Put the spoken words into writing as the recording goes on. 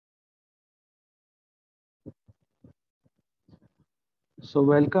So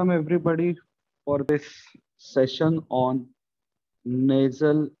welcome everybody for this session on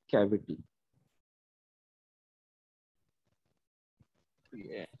nasal cavity.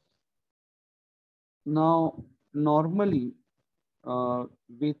 Yeah. Now, normally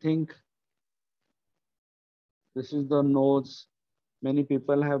we think this is the nose. Many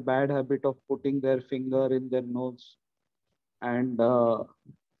people have bad habit of putting their finger in their nose, and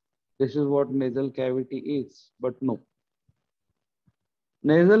this is what nasal cavity is. But no,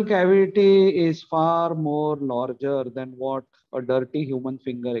 nasal cavity is far more larger than what a dirty human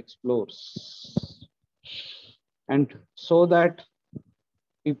finger explores. And so that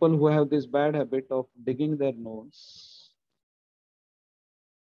people who have this bad habit of digging their nose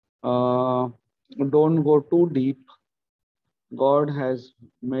uh, don't go too deep. God has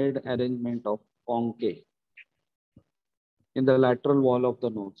made arrangement of concave in the lateral wall of the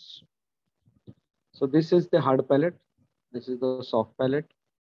nose. So this is the hard palate. This is the soft palate.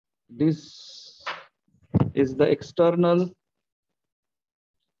 This is the external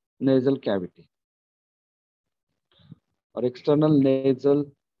nasal cavity or external nasal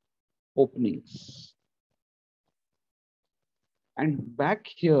openings. And back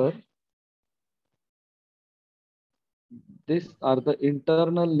here, these are the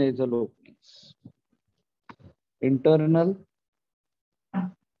internal nasal openings. Internal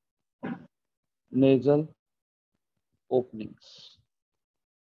nasal openings.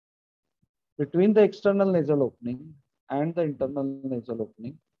 Between the external nasal opening and the internal nasal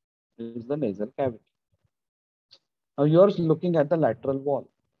opening is the nasal cavity. Now yours looking at the lateral wall.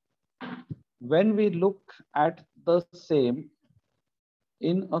 When we look at the same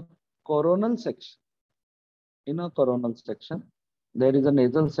in a coronal section, there is a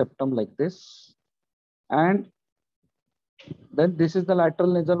nasal septum like this, and then this is the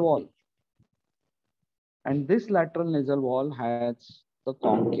lateral nasal wall. And this lateral nasal wall has the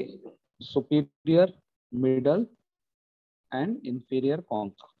concave, superior, middle, and inferior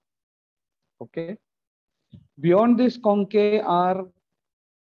concha. Okay. Beyond this concave are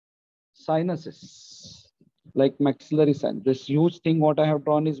sinuses, like maxillary sinus. This huge thing what I have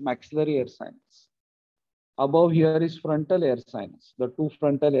drawn is maxillary air sinus. Above here is frontal air sinus. The two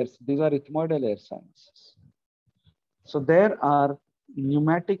frontal airs, these are ethmoidal air sinuses. So there are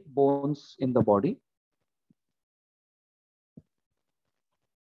pneumatic bones in the body.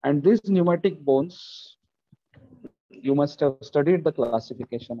 And these pneumatic bones, you must have studied the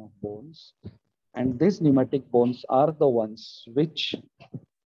classification of bones. And these pneumatic bones are the ones which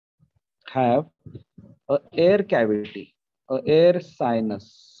have a air cavity, a air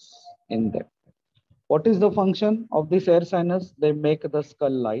sinus in them. What is the function of this air sinus? They make the skull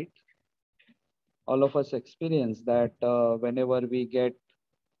light. All of us experience that whenever we get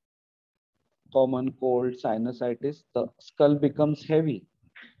common cold, sinusitis, the skull becomes heavy.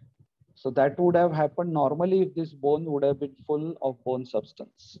 So that would have happened normally if this bone would have been full of bone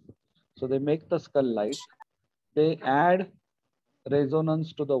substance. So they make the skull light. They add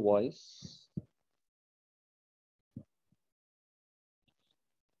resonance to the voice.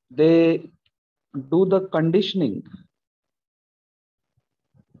 They do the conditioning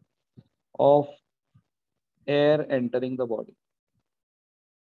of air entering the body.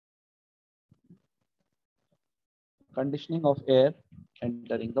 Conditioning of air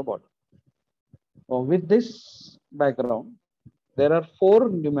entering the body. Now, with this background, there are 4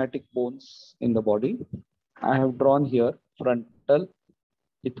 pneumatic bones in the body. I have drawn here frontal,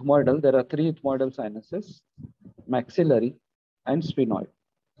 ethmoidal. There are 3 ethmoidal sinuses, maxillary, and sphenoid.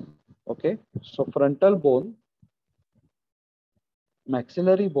 Okay, so frontal bone,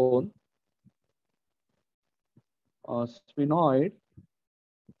 maxillary bone, sphenoid,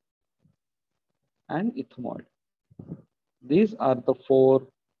 and ethmoid. These are the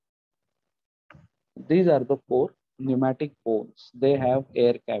four pneumatic bones. They have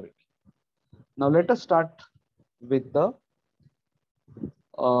air cavity. Now let us start with the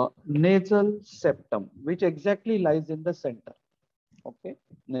nasal septum, which exactly lies in the center. Okay,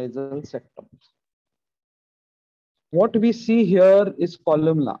 nasal septum. What we see here is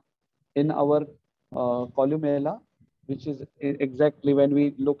columella in our columella, which is exactly when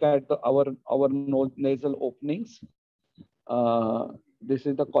we look at our nasal openings. This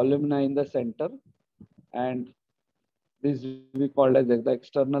is the columna in the center, and this we call as the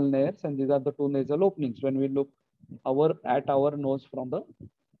external nares, and these are the 2 nasal openings. When we look at our nose from the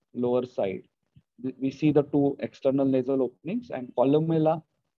lower side, we see the 2 external nasal openings and columella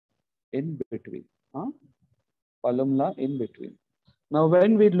in between. Columella in between. Now,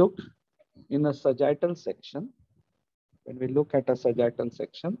 when we look in a sagittal section,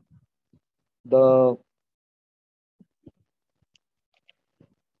 the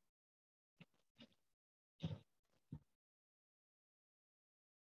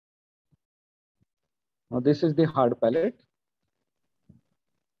Now this is the hard palate.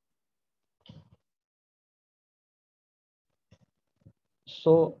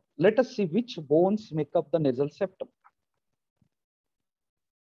 So let us see which bones make up the nasal septum.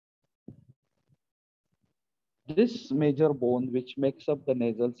 This major bone which makes up the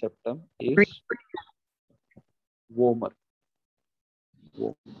nasal septum is vomer.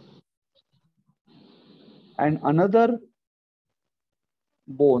 And another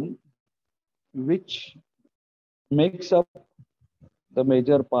bone which makes up the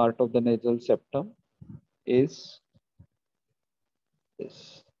major part of the nasal septum is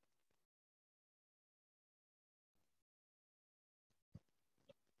this.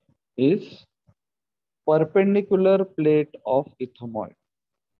 Is perpendicular plate of ethmoid.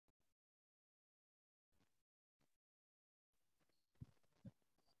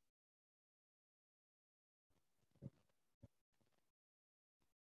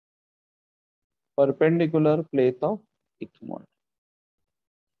 Perpendicular plate of ethmoid.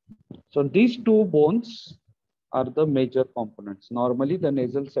 So these two bones are the major components. Normally, the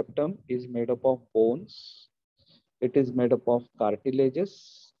nasal septum is made up of bones. It is made up of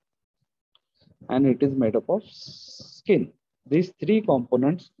cartilages and it is made up of skin. These three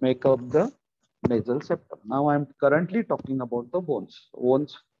components make up the nasal septum. Now I am currently talking about the bones.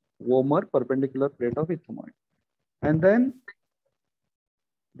 Bones, vomer, perpendicular plate of ethmoid. And then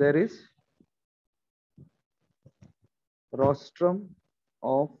there is rostrum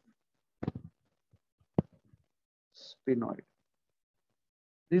of sphenoid.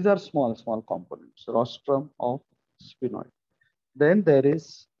 These are small components. Rostrum of sphenoid. Then there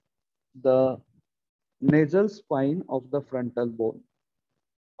is the nasal spine of the frontal bone.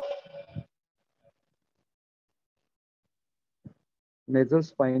 Nasal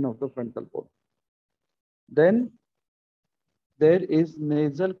spine of the frontal bone. Then there is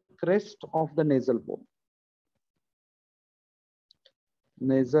nasal crest of the nasal bone.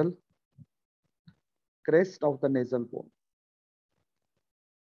 Nasal crest of the nasal bone.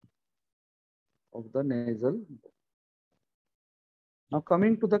 Of the nasal bone. Now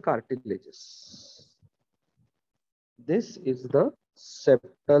coming to the cartilages. This is the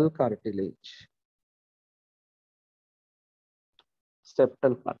septal cartilage.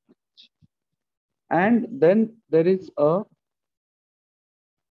 Septal cartilage. And then there is a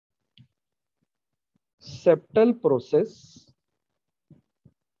septal process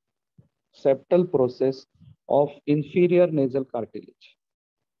of inferior nasal cartilage.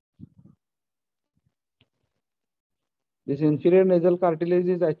 This inferior nasal cartilage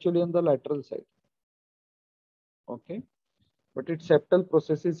is actually on the lateral side. Okay, but its septal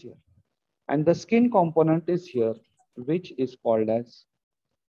process is here. And the skin component is here, which is called as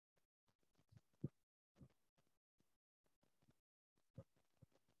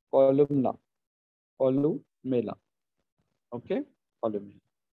columella. Columella. Okay, columella.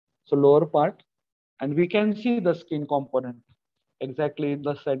 So lower part, and we can see the skin component exactly in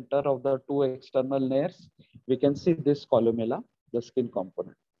the center of the two external layers. We can see this columella, the skin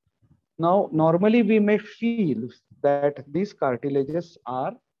component. Now, normally we may feel that these cartilages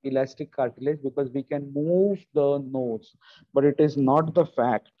are elastic cartilage because we can move the nose, but it is not the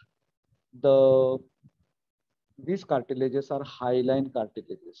fact. These cartilages are hyaline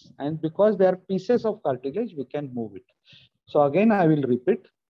cartilages, and because they are pieces of cartilage, we can move it. So again, I will repeat.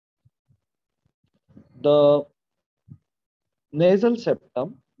 The nasal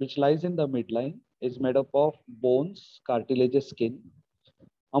septum, which lies in the midline, is made up of bones, cartilages, skin.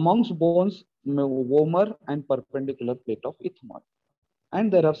 Amongst bones, vomer and perpendicular plate of ethmoid.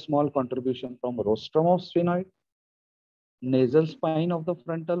 And there are small contribution from rostrum of sphenoid, nasal spine of the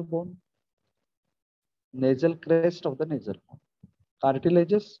frontal bone, nasal crest of the nasal bone,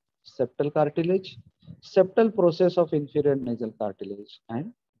 cartilages, septal cartilage, septal process of inferior nasal cartilage,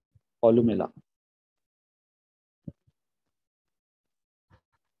 and columella.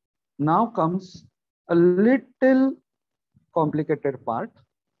 Now comes a little complicated part,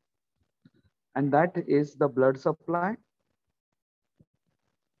 and that is the blood supply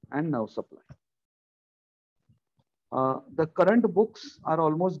and nerve supply. The current books are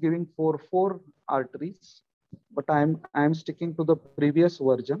almost giving four arteries, but I'm sticking to the previous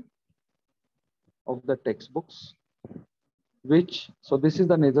version of the textbooks, so this is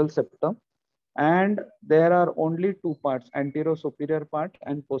the nasal septum, and there are only two parts, anterior superior part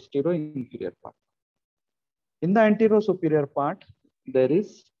and posterior inferior part. In the anterior superior part, there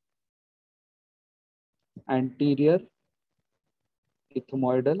is anterior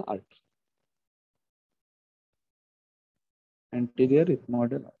ethmoidal artery. Anterior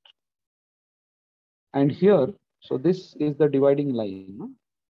ethmoidal artery. And here, so this is the dividing line. No?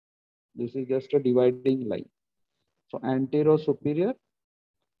 This is just a dividing line. So antero superior,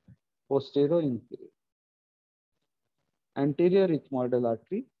 posterior inferior. Anterior ethmoidal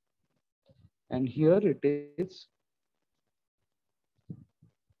artery, and here it is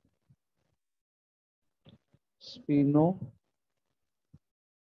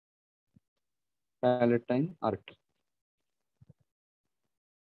spinopalatine artery.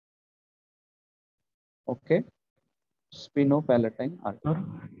 Okay, spinopalatine artery.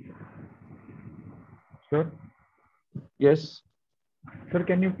 Sir, Yes. sir,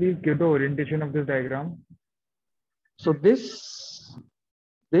 can you please give the orientation of this diagram? So this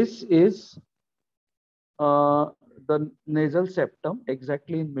is the nasal septum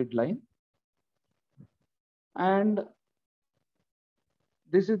exactly in midline, and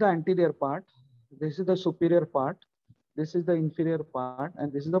this is the anterior part, this is the superior part, this is the inferior part,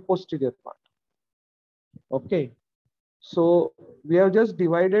 and this is the posterior part. Okay, so we have just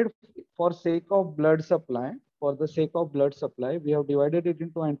divided for sake of blood supply. For the sake of blood supply, we have divided it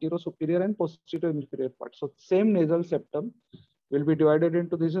into anterior superior and posterior inferior part. So same nasal septum will be divided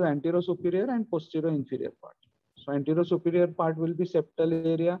into this is anterior superior and posterior inferior part. So anterior superior part will be septal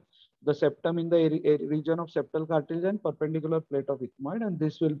area, the septum in the region of septal cartilage and perpendicular plate of ethmoid, and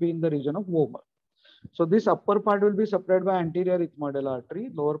this will be in the region of vomer. So this upper part will be supplied by anterior ethmoidal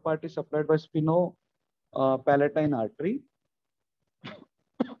artery, lower part is supplied by spinopalatine artery,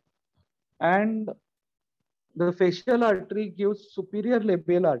 and the facial artery gives superior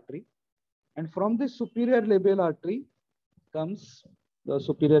labial artery, and from this superior labial artery comes the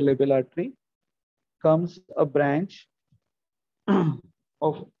superior labial artery comes a branch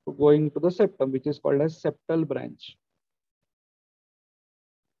of going to the septum, which is called as septal branch,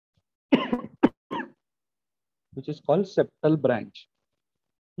 which is called septal branch.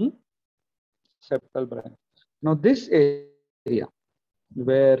 Hmm? Septal branch. Now this area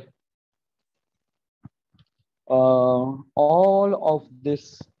where all of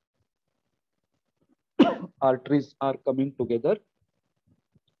these arteries are coming together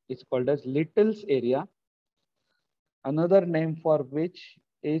is called as Little's area. Another name for which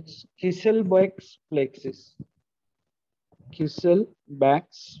is Kisselbach's plexus.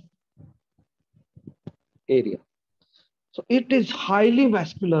 Kisselbach's area. So it is highly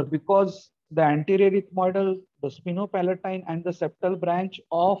vascular because the anterior ethmoidal, the spinopalatine, and the septal branch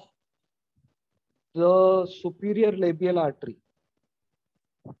of the superior labial artery,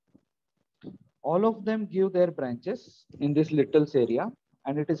 all of them give their branches in this Little's area,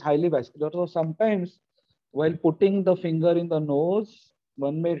 and it is highly vascular. So sometimes while putting the finger in the nose,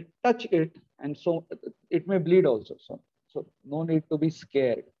 one may touch it, and so it may bleed also. So no need to be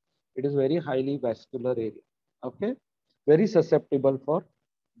scared. It is very highly vascular area. Okay, very susceptible for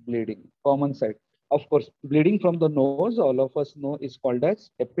bleeding. Common side. Of course, bleeding from the nose, all of us know, is called as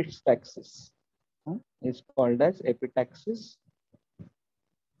epistaxis. Is called as epistaxis.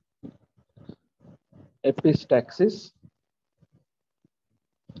 Epistaxis.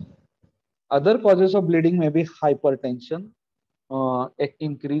 Other causes of bleeding may be hypertension,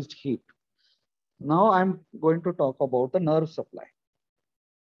 increased heat. Now I'm going to talk about the nerve supply.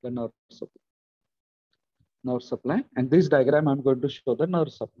 The nerve supply, and this diagram I'm going to show the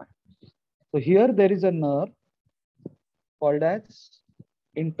nerve supply. So here there is a nerve called as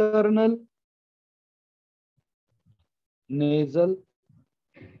internal nasal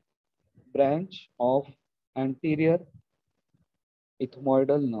branch of anterior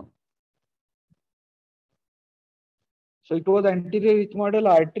ethmoidal nerve. So it was anterior ethmoidal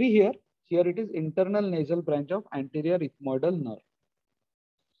artery here. Here it is internal nasal branch of anterior ethmoidal nerve.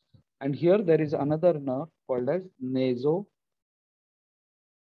 And here there is another nerve called as nasopalatine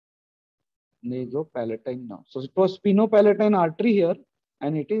nerve. So it was spinopalatine artery here,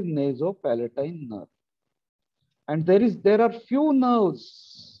 and it is nasopalatine nerve. And there are few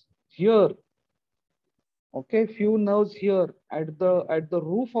nerves here. Okay, few nerves here at the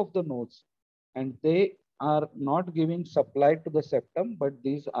roof of the nose, and they are not giving supply to the septum, but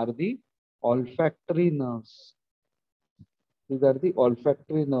these are the olfactory nerves. These are the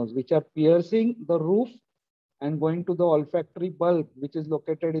olfactory nerves which are piercing the roof and going to the olfactory bulb, which is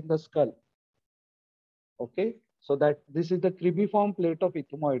located in the skull. Okay, so that this is the cribriform plate of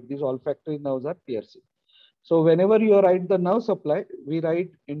ethmoid. These olfactory nerves are piercing. So whenever you write the nerve supply, we write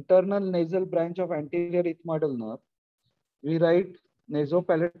internal nasal branch of anterior ethmoidal nerve. We write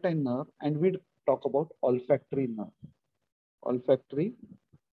nasopalatine nerve, and we talk about olfactory nerve. Olfactory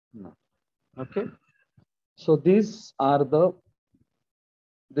nerve. Okay. So this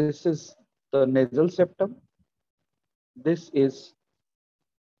is the nasal septum. This is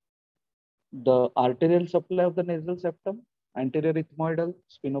the arterial supply of the nasal septum. Anterior ethmoidal,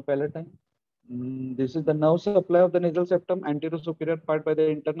 spinopalatine. This is the nerve supply of the nasal septum, anterior superior part by the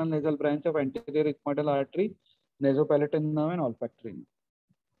internal nasal branch of anterior ethmoidal artery, nasopalatine nerve and olfactory nerve.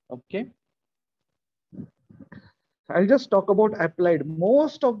 Okay. I'll just talk about applied.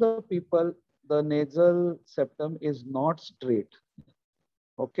 Most of the people, the nasal septum is not straight.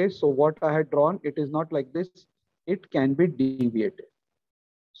 Okay, so what I had drawn, it is not like this. It can be deviated.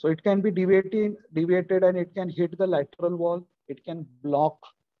 So it can be deviated and it can hit the lateral wall. It can block.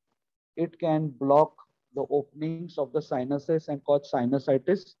 It can block the openings of the sinuses and cause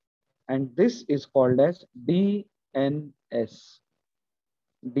sinusitis. And this is called as DNS,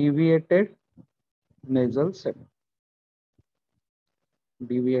 deviated nasal septum.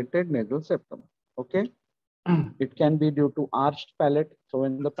 Deviated nasal septum. Okay. It can be due to arched palate. So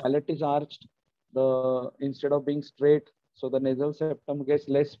when the palate is arched, the instead of being straight, so the nasal septum gets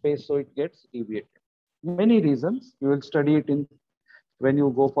less space, so it gets deviated. Many reasons. You will study it in when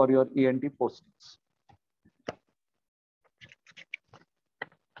you go for your ENT postings.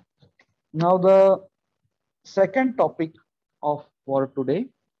 Now the second topic of for today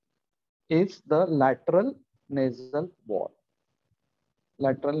is the lateral nasal wall.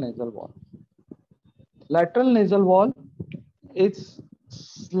 Lateral nasal wall. Lateral nasal wall is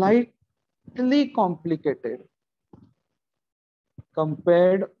slightly complicated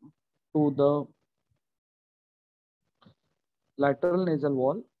compared to the lateral nasal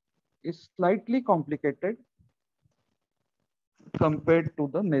wall is slightly complicated compared to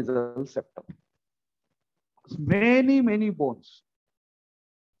the nasal septum. Many bones,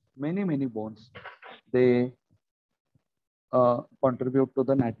 many bones, they contribute to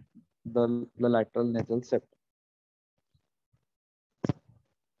the lateral nasal septum.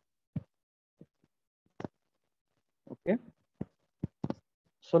 Okay.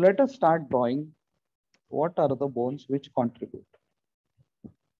 So let us start drawing what are the bones which contribute.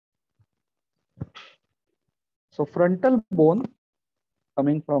 So frontal bone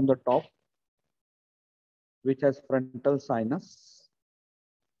coming from the top, which has frontal sinus,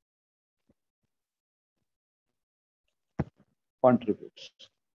 contributes.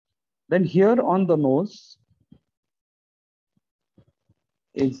 Then here on the nose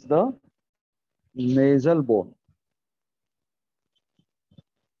is the nasal bone.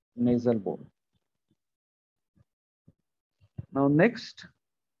 Nasal bone. Now next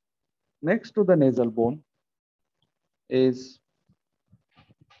to the nasal bone is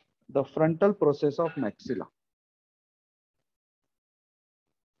the frontal process of maxilla.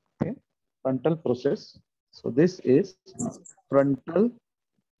 Okay, frontal process. So this is frontal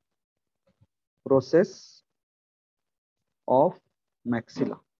process of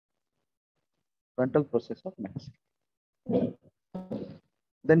maxilla. Frontal process of maxilla.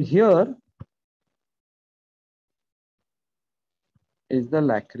 Then here is the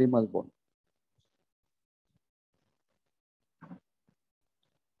lacrimal bone.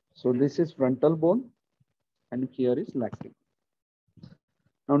 So this is frontal bone and here is lacrimal.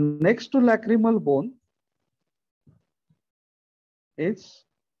 Now next to lacrimal bone is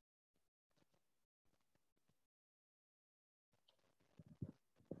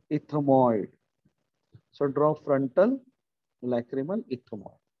ethmoid. So draw frontal, lacrimal,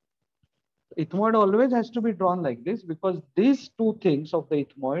 ethmoid. Ethmoid always has to be drawn like this because these two things of the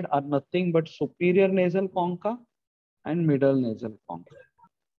ethmoid are nothing but superior nasal concha and middle nasal concha.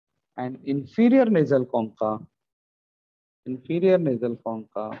 And inferior nasal concha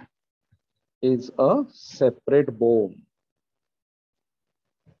is a separate bone.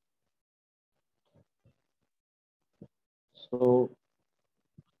 So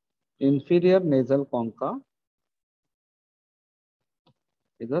inferior nasal concha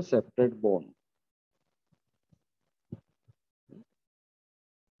is a separate bone.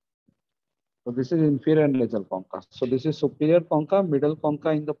 So this is inferior nasal concha. So this is superior concha, middle concha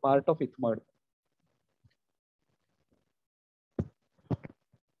in the part of ethmoid.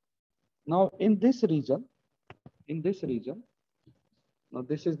 Now in this region, now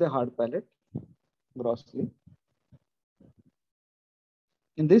this is the hard palate, grossly.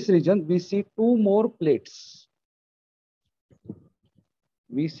 In this region, we see two more plates.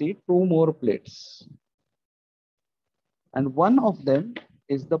 And one of them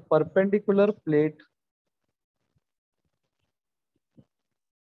is the perpendicular plate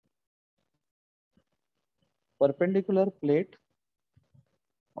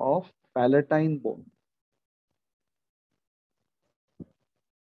of palatine bone.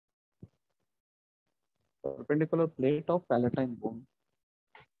 Perpendicular plate of palatine bone.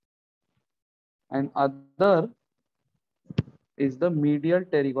 And other is the medial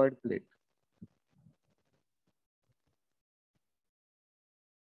pterygoid plate.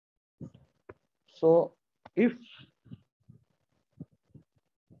 So if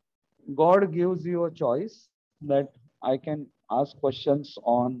God gives you a choice that I can ask questions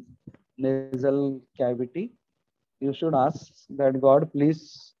on nasal cavity, you should ask that God,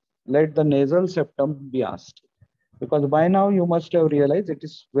 please let the nasal septum be asked. Because by now you must have realized it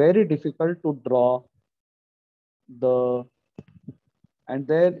is very difficult to draw the, and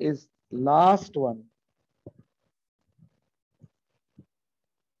there is last one,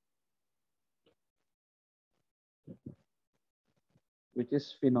 which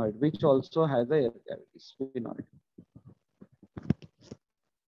is sphenoid, which also has a air cavity, sphenoid.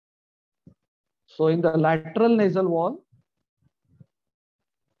 So in the lateral nasal wall,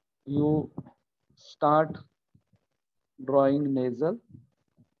 you start drawing nasal,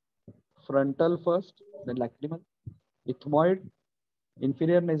 frontal first, then lacrimal, ethmoid,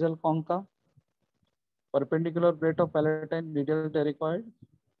 inferior nasal concha, perpendicular plate of palatine, medial pterygoid,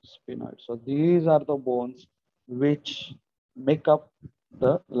 sphenoid. So these are the bones which make up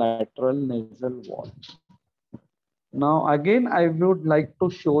the lateral nasal wall. Now again, I would like to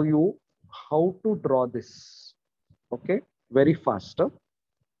show you how to draw this. Okay, very fast.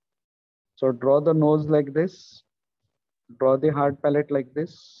 So draw the nose like this, draw the hard palate like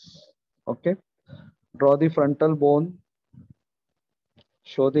this. Okay, draw the frontal bone,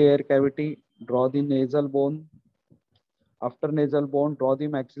 show the air cavity, draw the nasal bone. After nasal bone, draw the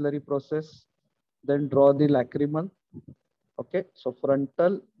maxillary process, then draw the lacrimal. Okay, so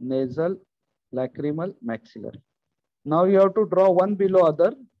frontal, nasal, lacrimal, maxillary. Now you have to draw one below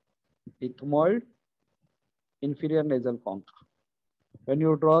other, ethmoid, inferior nasal concha. When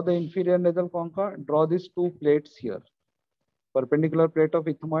you draw the inferior nasal concha, draw these two plates here, perpendicular plate of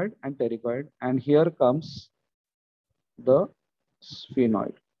ethmoid and pterygoid, and here comes the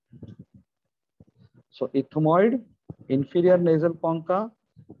sphenoid. So ethmoid, inferior nasal concha,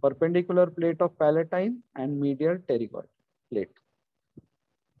 perpendicular plate of palatine and medial pterygoid plate.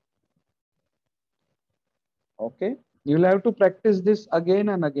 Okay, you'll have to practice this again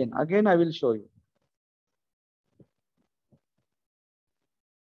and again. Again, I will show you.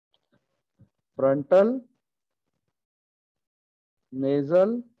 Frontal,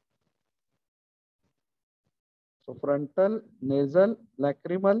 nasal, so frontal, nasal,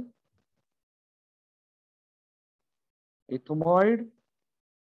 lacrimal, ethmoid,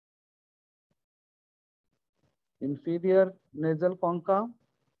 inferior nasal concha,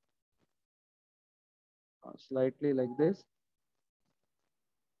 slightly like this.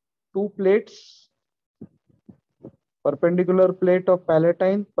 Two plates, perpendicular plate of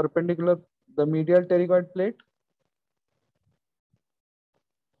palatine, perpendicular the medial pterygoid plate,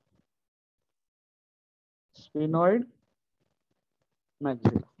 sphenoid,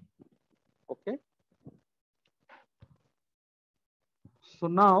 maxilla. Okay. So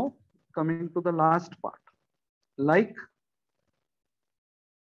now coming to the last part, like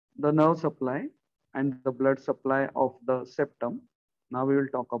the nerve supply and the blood supply of the septum. Now we will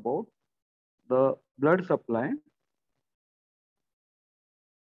talk about the blood supply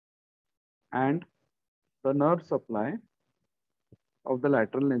and the nerve supply of the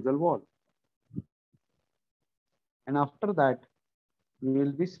lateral nasal wall. And after that, we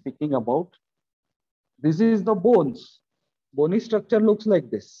will be speaking about, this is the bones. Bony structure looks like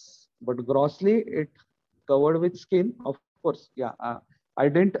this, but grossly it covered with skin. Of course, yeah, I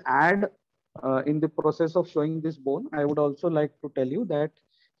didn't add in the process of showing this bone. I would also like to tell you that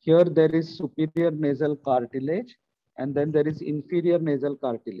here there is superior nasal cartilage and then there is inferior nasal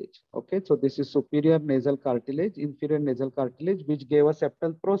cartilage. Okay, so this is superior nasal cartilage, inferior nasal cartilage, which gave a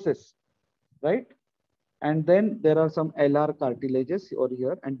septal process, right? And then there are some LR cartilages over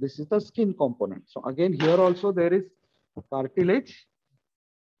here, and this is the skin component. So again, here also there is cartilage.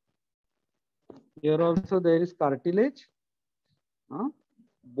 Here also there is cartilage,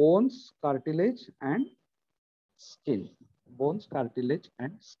 bones, cartilage, and skin. Bones, cartilage,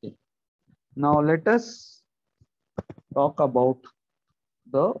 and skin. Now let us talk about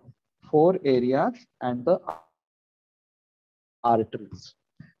the four areas and the arteries.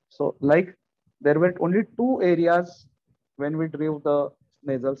 So like there were only two areas when we drew the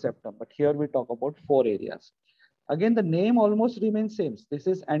nasal septum, but here we talk about four areas. Again, the name almost remains same. This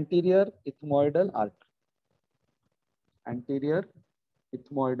is anterior ethmoidal artery. Anterior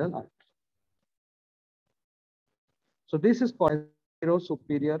ethmoidal artery. So this is called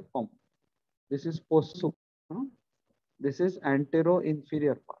superior component. This is this is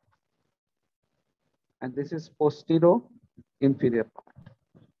antero-inferior part. And this is posterior-inferior part.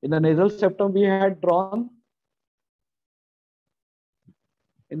 In the nasal septum, we had drawn,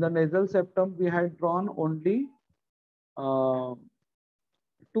 only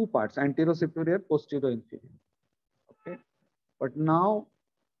two parts, anterior superior, posterior inferior. Okay. But now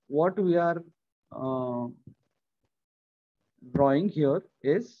what we are uh, drawing here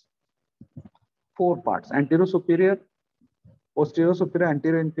is four parts, anterior superior, posterior superior,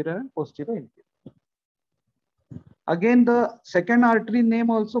 anterior inferior, and posterior inferior. Again, the second artery name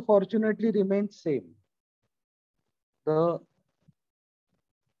also fortunately remains same. The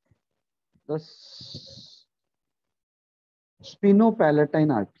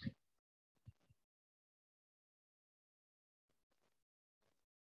spinopalatine artery.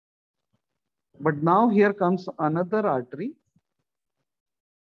 But now here comes another artery,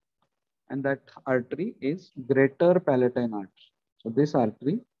 and that artery is greater palatine artery. So this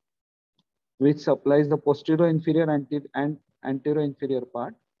artery, which supplies the posterior inferior and anterior inferior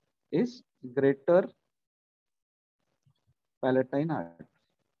part, is greater palatine artery.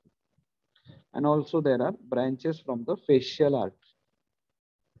 And also there are branches from the facial artery.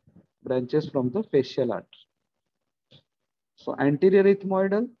 Branches from the facial artery. So anterior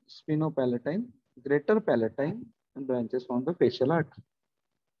ethmoidal, spinopalatine, greater palatine, and branches from the facial artery.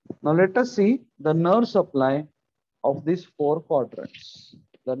 Now let us see the nerve supply of these four quadrants.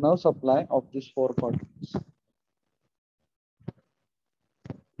 The nerve supply of these four quadrants.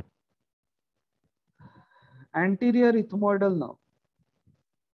 Anterior ethmoidal nerve.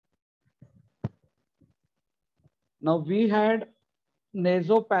 Now we had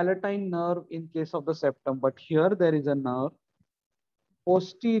nasopalatine nerve in case of the septum, but here there is a nerve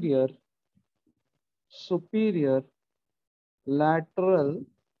posterior, superior, lateral,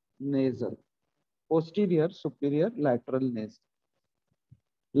 nasal. Posterior, superior, lateral, nasal.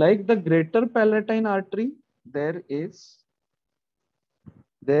 Like the greater palatine artery, there is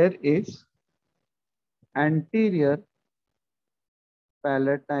anterior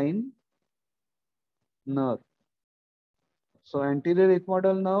palatine nerve. So anterior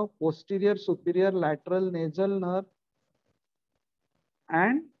ethmoidal nerve, posterior, superior, lateral, nasal nerve,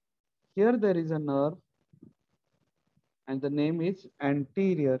 and here there is a nerve, and the name is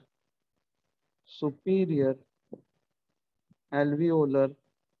anterior, superior, alveolar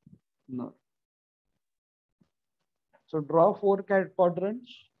nerve. So draw four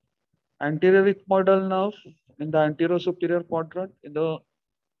quadrants. Anterior ethmoidal nerve in the anterior superior quadrant. In the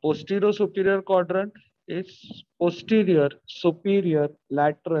posterior superior quadrant is posterior, superior,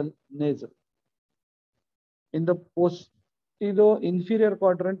 lateral, nasal. In the posterior inferior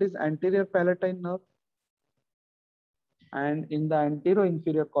quadrant is anterior palatine nerve. And in the anterior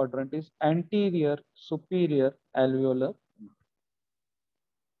inferior quadrant is anterior, superior, alveolar.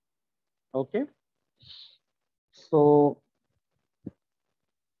 Okay. So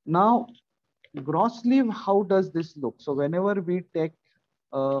now grossly, how does this look? So whenever we take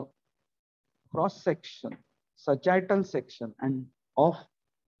a cross section, sagittal section, and of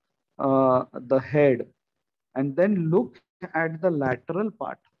the head, and then look at the lateral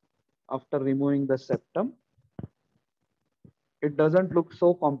part after removing the septum, it doesn't look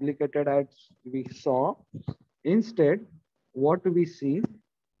so complicated as we saw. Instead, what we see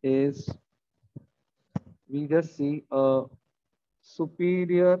is we just see a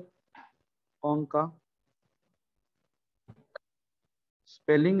superior concha.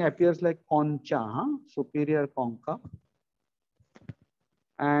 Spelling appears like concha, huh? Superior concha.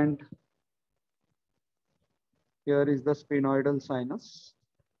 And here is the sphenoidal sinus.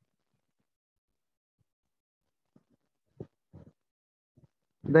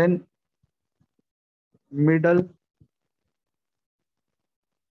 Then middle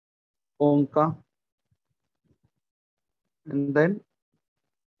concha. And then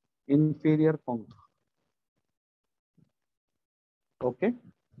inferior concha. Okay.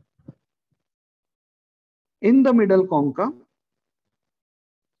 In the middle concha,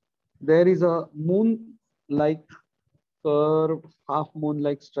 there is a moon-like curve, half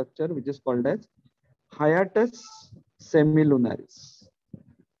moon-like structure, which is called as hiatus semilunaris.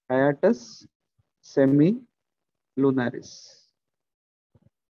 Hiatus semilunaris.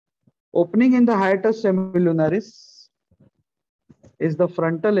 Opening in the hiatus semilunaris is the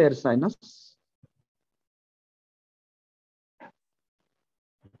frontal air sinus,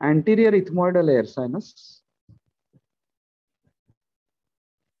 anterior ethmoidal air sinus,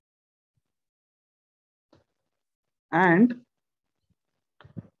 and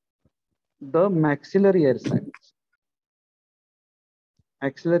the maxillary air sinus.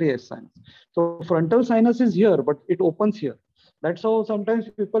 Axillary air sinus. So frontal sinus is here, but it opens here. That's how sometimes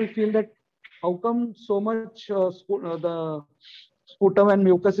people feel that how come so much the sputum and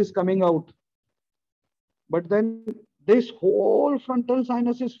mucus is coming out. But then this whole frontal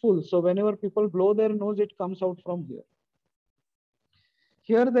sinus is full. So whenever people blow their nose, it comes out from here.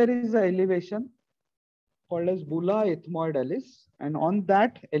 Here there is an elevation called as bulla ethmoidalis, and on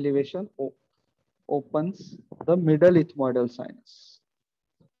that elevation opens the middle ethmoidal sinus.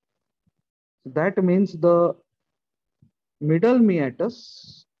 That means the middle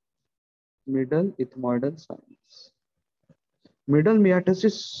meatus, middle ethmoidal sinus. Middle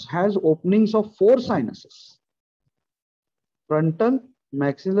meatus has openings of 4 sinuses: frontal,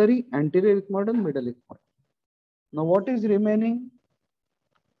 maxillary, anterior ethmoidal, middle ethmoidal. Now what is remaining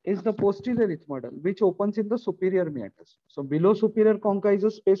is the posterior ethmoidal, which opens in the superior meatus. So below superior concha is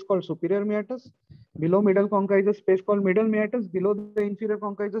a space called superior meatus. Below middle concha is a space called middle meatus. Below the inferior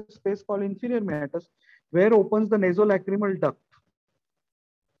concha is a space called inferior meatus, where opens the nasolacrimal duct.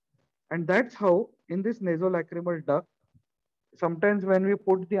 And that's how in this nasolacrimal duct, sometimes when we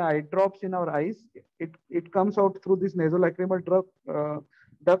put the eye drops in our eyes, it comes out through this nasolacrimal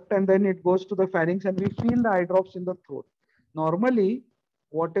duct, and then it goes to the pharynx and we feel the eye drops in the throat. Normally,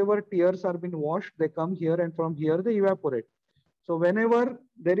 whatever tears are being washed, they come here and from here they evaporate. So whenever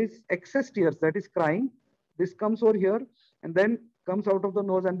there is excess tears, that is crying, this comes over here and then comes out of the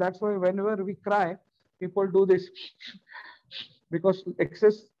nose. And that's why whenever we cry, people do this because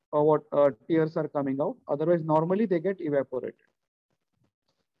excess tears are coming out. Otherwise, normally they get evaporated.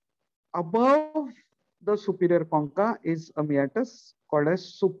 Above the superior concha is a meatus called as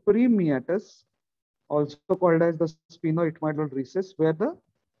supreme meatus, also called as the sphenoethmoidal recess, where the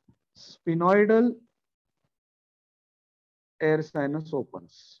sphenoidal air sinus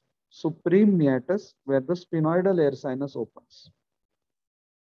opens. Supreme meatus, where the sphenoidal air sinus opens.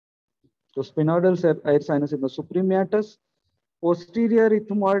 So sphenoidal air sinus in the supreme meatus, posterior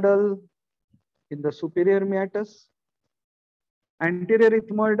ethmoidal in the superior meatus, anterior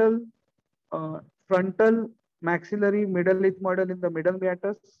ethmoidal, frontal, maxillary, middle ethmoidal in the middle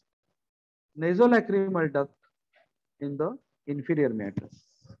meatus, nasolacrimal duct in the inferior meatus.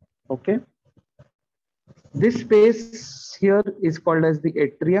 Okay. This space here is called as the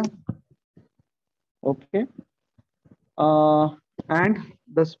atria. Okay. And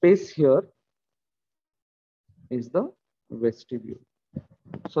the space here is the vestibule.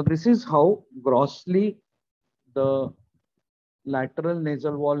 So this is how grossly the lateral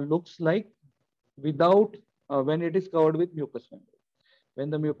nasal wall looks like without when it is covered with mucous membrane. When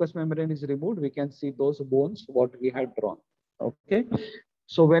the mucous membrane is removed, we can see those bones what we had drawn. Okay.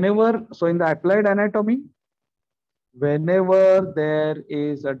 So so in the applied anatomy, whenever there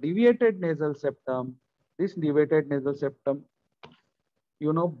is a deviated nasal septum, this deviated nasal septum,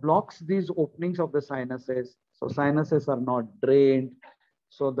 blocks these openings of the sinuses. So sinuses are not drained.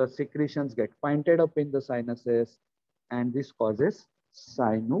 So the secretions get pinted up in the sinuses, and this causes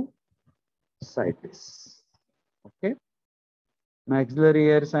sinusitis. Okay.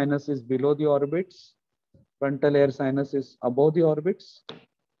 Maxillary air sinus is below the orbits. Frontal air sinus is above the orbits.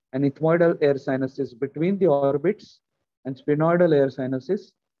 And ethmoidal air sinus is between the orbits. And sphenoidal air sinus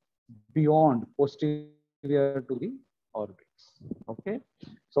is beyond, posterior to the orbits. Okay.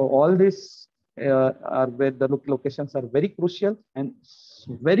 So all these are where the locations are very crucial and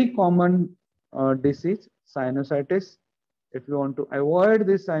very common disease, sinusitis. If you want to avoid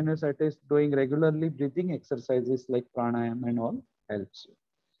this sinusitis, doing regularly breathing exercises like pranayama and all helps you.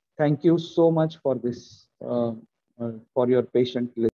 Thank you so much for this, for your patient listening.